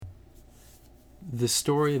The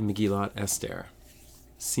story of Megilat Esther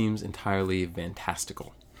seems entirely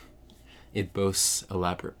fantastical. It boasts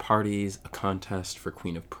elaborate parties, a contest for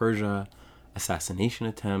Queen of Persia, assassination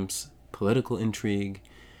attempts, political intrigue,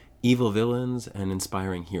 evil villains, and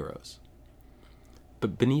inspiring heroes.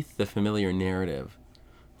 But beneath the familiar narrative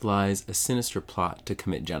lies a sinister plot to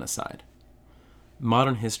commit genocide.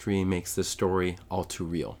 Modern history makes this story all too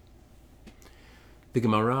real. The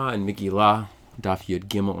Gemara in Megilah, Daf Yud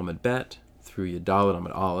Gimel Amud Bet through Yud Dalet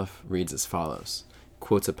Amud Aleph reads as follows.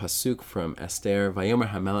 Quotes a pasuk from Esther, ויאמר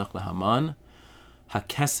המלך להמן,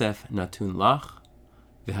 הכסף נתון לך,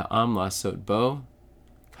 והעם לעשות בו,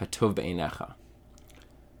 כטוב בעיניך.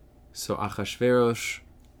 So Ahasuerus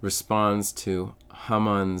responds to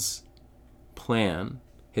Haman's plan,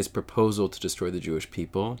 his proposal to destroy the Jewish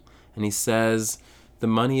people, and he says, the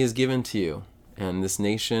money is given to you, and this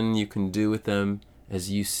nation you can do with them as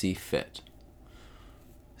you see fit.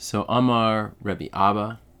 So Amar Rebbe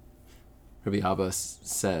Abba, Rebbe Abba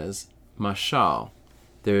says, Mashal,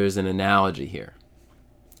 there's an analogy here.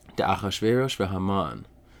 Da'achshorosh Haman,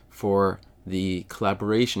 for the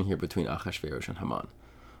collaboration here between Ahasuerus and Haman.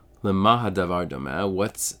 Advar doma,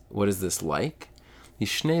 what is this like?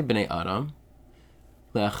 לשני בני אדם,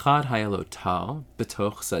 לאחד היה לו טל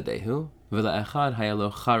בתוך שדהו, ולאחד היה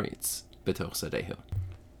לו חריץ בתוך שדהו.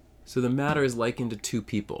 So the matter is likened to two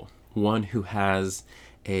people, one who has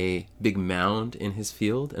a big mound in his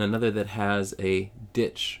field, and another that has a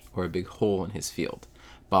ditch or a big hole in his field.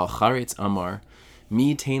 Bal charitz amar,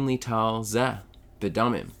 mi tain li tal zeh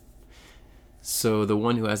bedamim. So the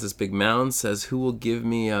one who has this big mound says, who will give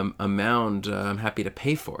me a mound? I'm happy to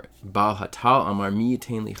pay for it. Bal hatal amar mi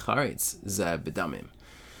tain li charitz zeh bedamim.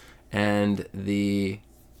 And the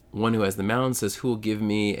one who has the mound says, who will give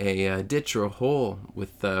me a ditch or a hole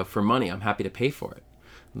with for money? I'm happy to pay for it.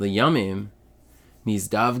 Liyamim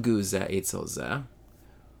mizdavgu zeh etzel zeh.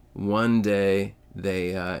 One day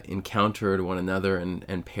they encountered one another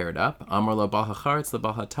and paired up. Amar lo bal hacharetz lo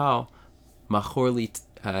bal hatal machor li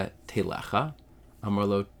telecha. Amar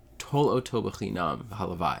lo tol oto b'chinam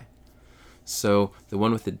v'halavai. So the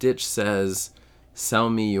one with the ditch says, sell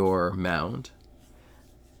me your mound.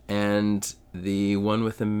 And the one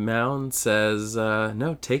with the mound says,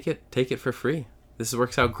 no, take it for free. This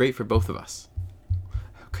works out great for both of us.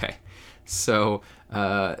 Okay, so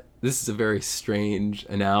this is a very strange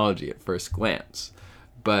analogy at first glance,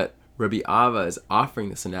 but Rabbi Abba is offering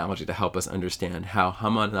this analogy to help us understand how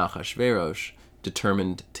Haman and Achashveirosh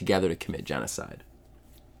determined together to commit genocide.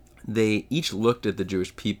 They each looked at the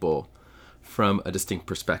Jewish people from a distinct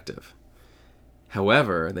perspective.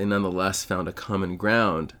 However, they nonetheless found a common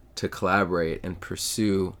ground to collaborate and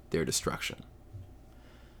pursue their destruction.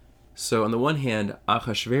 So on the one hand,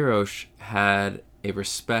 Ahasuerus had a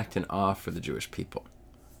respect and awe for the Jewish people.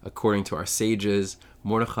 According to our sages,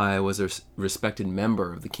 Mordechai was a respected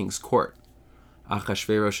member of the king's court.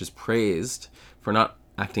 Ahasuerus is praised for not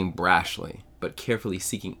acting brashly, but carefully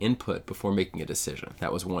seeking input before making a decision.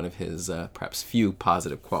 That was one of his perhaps few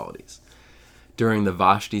positive qualities. During the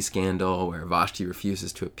Vashti scandal, where Vashti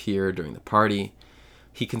refuses to appear during the party,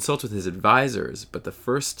 he consults with his advisors, but the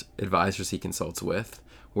first advisors he consults with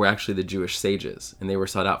were actually the Jewish sages, and they were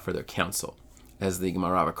sought out for their counsel. As the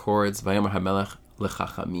Gemara records, ויאמר המלך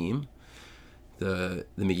לחכמים, the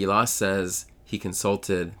Megilah says he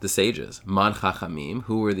consulted the sages. Man chachamim,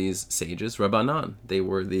 who were these sages? Rabbanan. They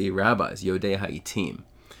were the rabbis, Yodei ha'itim.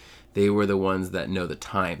 They were the ones that know the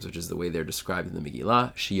times, which is the way they're described in the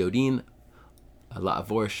Megilah. Shiyodin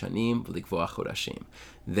la'avor shanim v'likvoa chodashim.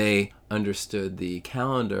 They understood the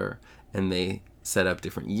calendar and they set up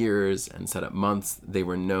different years and set up months. They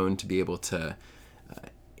were known to be able to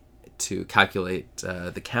calculate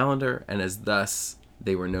the calendar, and as thus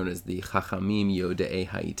they were known as the Chachamim Yodei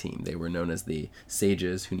Ha'itim. They were known as the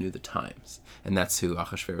sages who knew the times, and that's who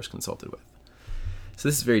Ahasuerus consulted with. So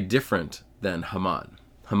this is very different than Haman.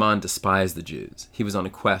 Haman despised the Jews. He was on a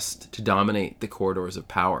quest to dominate the corridors of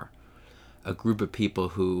power. A group of people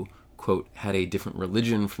who, quote, had a different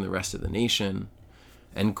religion from the rest of the nation,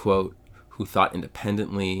 end quote, who thought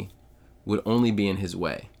independently, would only be in his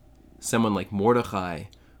way. Someone like Mordechai,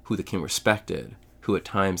 who the king respected, who at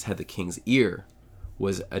times had the king's ear,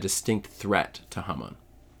 was a distinct threat to Haman.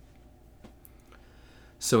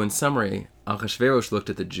 So in summary, Ahasuerus looked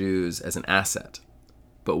at the Jews as an asset,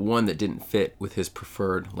 but one that didn't fit with his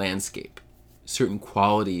preferred landscape. Certain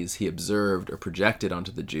qualities he observed or projected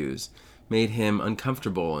onto the Jews made him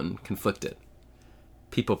uncomfortable and conflicted.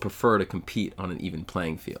 People prefer to compete on an even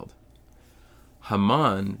playing field.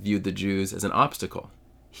 Haman viewed the Jews as an obstacle.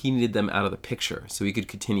 He needed them out of the picture so he could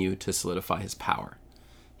continue to solidify his power.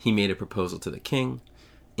 He made a proposal to the king,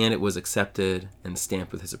 and it was accepted and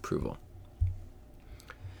stamped with his approval.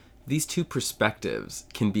 These two perspectives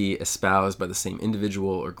can be espoused by the same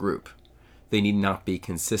individual or group. They need not be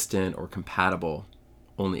consistent or compatible,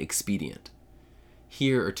 only expedient.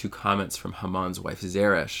 Here are two comments from Haman's wife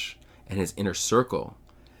Zeresh and his inner circle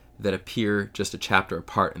that appear just a chapter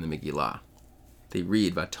apart in the Megilah. They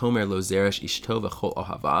read, Vatomer lo Zeresh ishto v'chol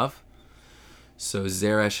ohavav. So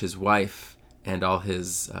Zeresh, his wife, and all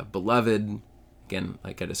his beloved, again,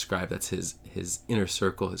 like I described, that's his inner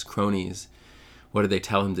circle, his cronies. What did they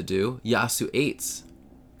tell him to do? Yasu eitz,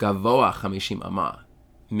 gavoa chamishim amah.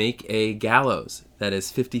 Make a gallows that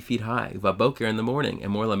is 50 feet high. Vaboker in the morning.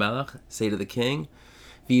 And Mor lamelech, say to the king,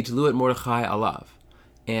 V'yitlu et Mordechai alav.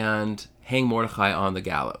 And hang Mordechai on the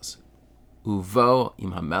gallows. Uvo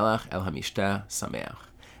im hamelech el hamishteh sameach.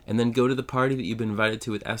 And then go to the party that you've been invited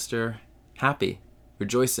to with Esther, happy,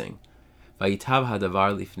 rejoicing. Vayitav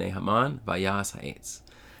hadavar lifnei Haman, vayas ha'etz.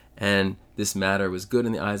 And this matter was good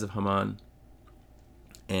in the eyes of Haman,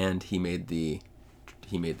 and he made the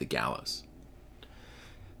gallows.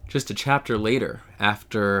 Just a chapter later,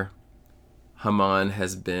 after Haman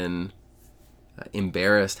has been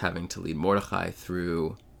embarrassed having to lead Mordechai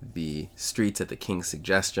through the streets at the king's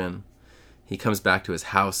suggestion, he comes back to his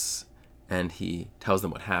house and he tells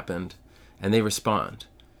them what happened, and they respond.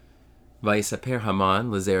 Vayisaper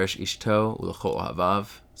Haman lezeresh ishto ulechol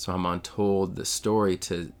ohavav. So Haman told the story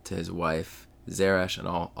to his wife Zeresh and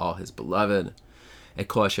all his beloved.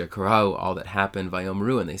 Ekol asher karau, all that happened.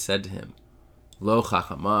 Vayomru, and they said to him, Lo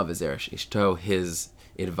chachama v'zeresh ishto, his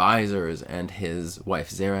advisors and his wife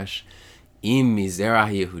Zeresh, im mizerah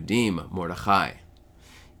Yehudim Mordechai.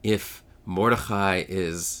 If Mordechai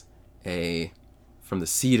is from the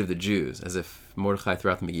seed of the Jews, as if Mordechai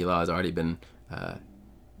throughout the Megilah has already been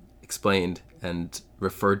explained and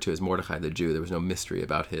referred to as Mordechai the Jew. There was no mystery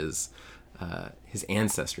about his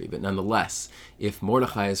ancestry, but nonetheless, if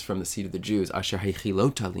Mordechai is from the seed of the Jews, asher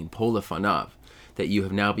heichilota limpol lefanav, that you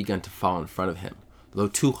have now begun to fall in front of him. Lo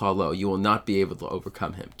tuchal lo, you will not be able to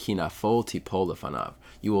overcome him. Ki nafol tipol lefanav,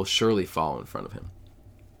 you will surely fall in front of him.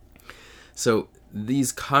 So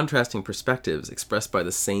these contrasting perspectives expressed by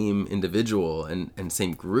the same individual and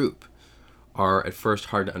same group are at first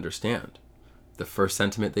hard to understand. The first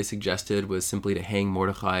sentiment they suggested was simply to hang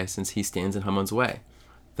Mordechai since he stands in Haman's way.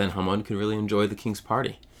 Then Haman could really enjoy the king's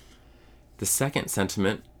party. The second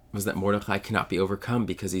sentiment was that Mordechai cannot be overcome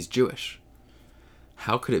because he's Jewish.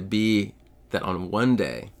 How could it be that on one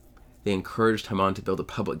day they encouraged Haman to build a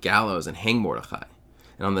public gallows and hang Mordechai,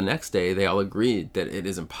 and on the next day they all agreed that it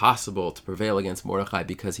is impossible to prevail against Mordechai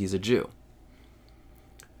because he's a Jew?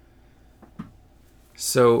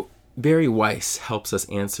 So Barry Weiss helps us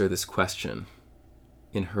answer this question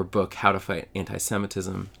in her book, How to Fight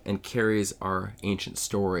Anti-Semitism, and carries our ancient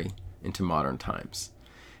story into modern times.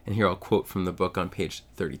 And here I'll quote from the book on page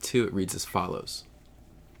 32. It reads as follows.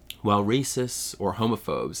 While racists or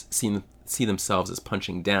homophobes see themselves as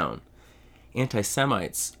punching down,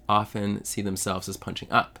 anti-Semites often see themselves as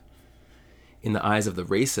punching up. In the eyes of the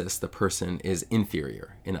racist, the person is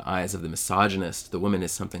inferior. In the eyes of the misogynist, the woman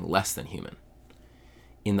is something less than human.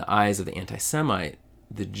 In the eyes of the anti-Semite,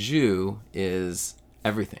 the Jew is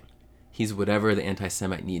everything. He's whatever the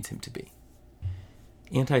anti-Semite needs him to be.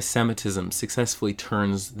 Anti-Semitism successfully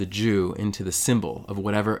turns the Jew into the symbol of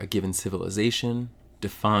whatever a given civilization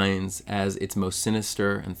defines as its most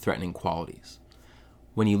sinister and threatening qualities.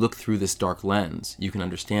 When you look through this dark lens, you can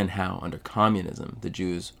understand how, under communism, the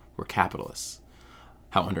Jews were capitalists,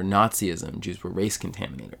 how under Nazism, Jews were race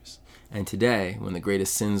contaminators. And today, when the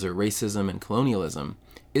greatest sins are racism and colonialism,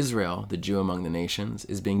 Israel, the Jew among the nations,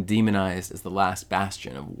 is being demonized as the last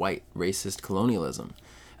bastion of white racist colonialism,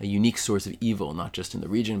 a unique source of evil not just in the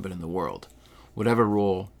region but in the world. Whatever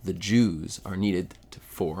role the Jews are needed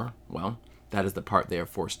for, well, that is the part they are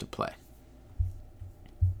forced to play.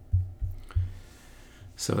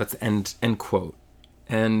 So that's end quote.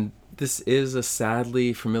 And this is a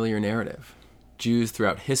sadly familiar narrative. Jews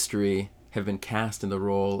throughout history have been cast in the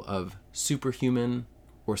role of superhuman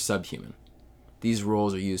or subhuman. These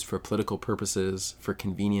roles are used for political purposes, for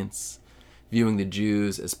convenience, viewing the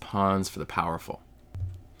Jews as pawns for the powerful.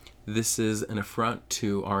 This is an affront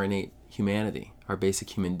to our innate humanity, our basic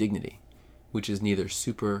human dignity, which is neither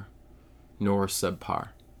super nor subpar.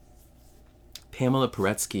 Pamela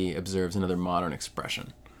Poretsky observes another modern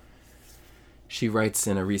expression. She writes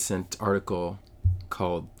in a recent article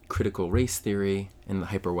called Critical Race Theory and the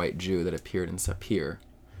Hyper-White Jew that appeared in Sapir,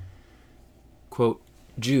 quote,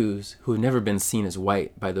 Jews who have never been seen as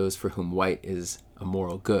white by those for whom white is a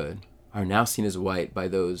moral good are now seen as white by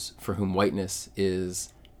those for whom whiteness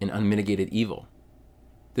is an unmitigated evil.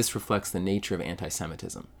 This reflects the nature of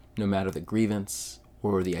anti-Semitism. No matter the grievance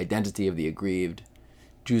or the identity of the aggrieved,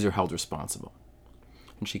 Jews are held responsible.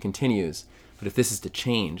 And she continues, but if this is to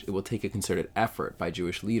change, it will take a concerted effort by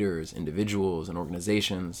Jewish leaders, individuals, and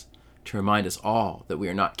organizations to remind us all that we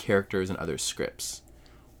are not characters in others' scripts.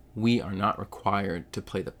 We are not required to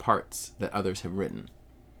play the parts that others have written.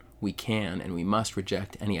 We can and we must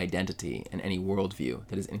reject any identity and any worldview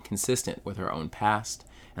that is inconsistent with our own past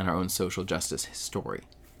and our own social justice story.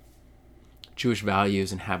 Jewish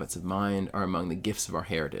values and habits of mind are among the gifts of our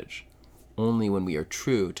heritage. Only when we are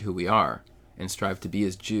true to who we are and strive to be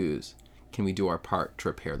as Jews can we do our part to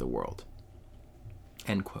repair the world.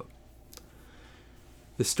 End quote.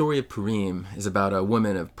 The story of Purim is about a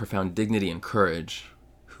woman of profound dignity and courage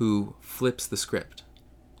who flips the script.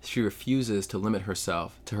 She refuses to limit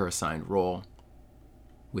herself to her assigned role.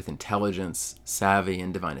 With intelligence, savvy,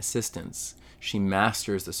 and divine assistance, she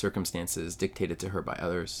masters the circumstances dictated to her by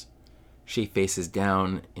others. She faces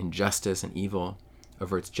down injustice and evil,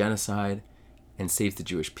 averts genocide, and saves the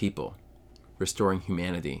Jewish people, restoring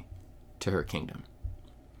humanity to her kingdom.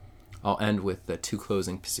 I'll end with the two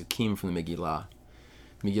closing pasukim from the Megilah.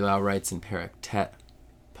 Megilah writes in Perek Tet,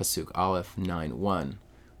 Pasuk Aleph 9:1,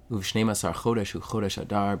 Uv'shneim-asar chodesh hu chodesh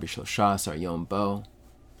adar b'shlosha-asar yom bo.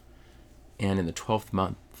 And in the 12th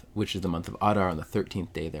month, which is the month of Adar, on the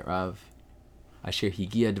 13th day thereof, Asher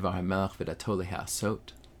higia dvar hamilch v'dato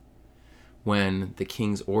lahasot, when the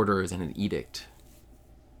king's orders and an edict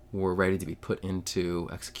were ready to be put into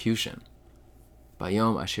execution.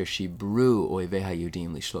 Bayom asher shibru oivei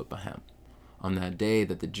hayudim lishlot bahem, on that day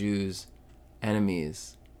that the Jews'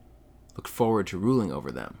 enemies looked forward to ruling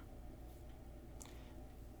over them.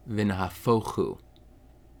 V'nahafochu,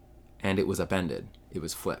 and it was upended, it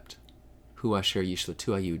was flipped. Hu asher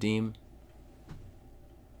yishletu hayudim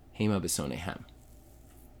hema b'sonehem.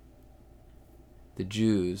 The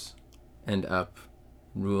Jews end up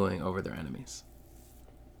ruling over their enemies.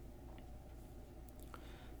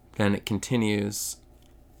 Then it continues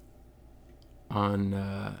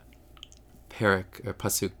on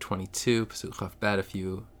Pasuk 22, Pasuk Chaf Bet, a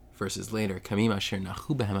few verses later, Kamim asher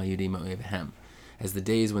nachu behem hayudim oevehem, as the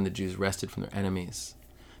days when the Jews rested from their enemies,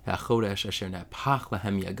 V'achodesh asher nepach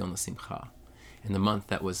lahem yagon l'simcha, and the month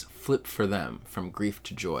that was flipped for them from grief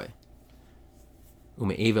to joy,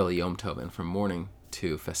 Ume'evel yom tov, and from mourning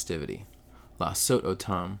to festivity, La'asot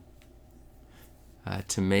otam,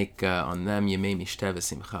 to make on them yemei mishteh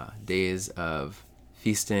v'simcha, days of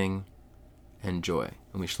feasting and joy.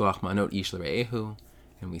 Umishloach manot ish l're'ehu,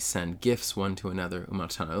 and we send gifts one to another,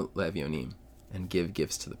 umatanot le'evyonim, and give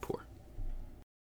gifts to the poor.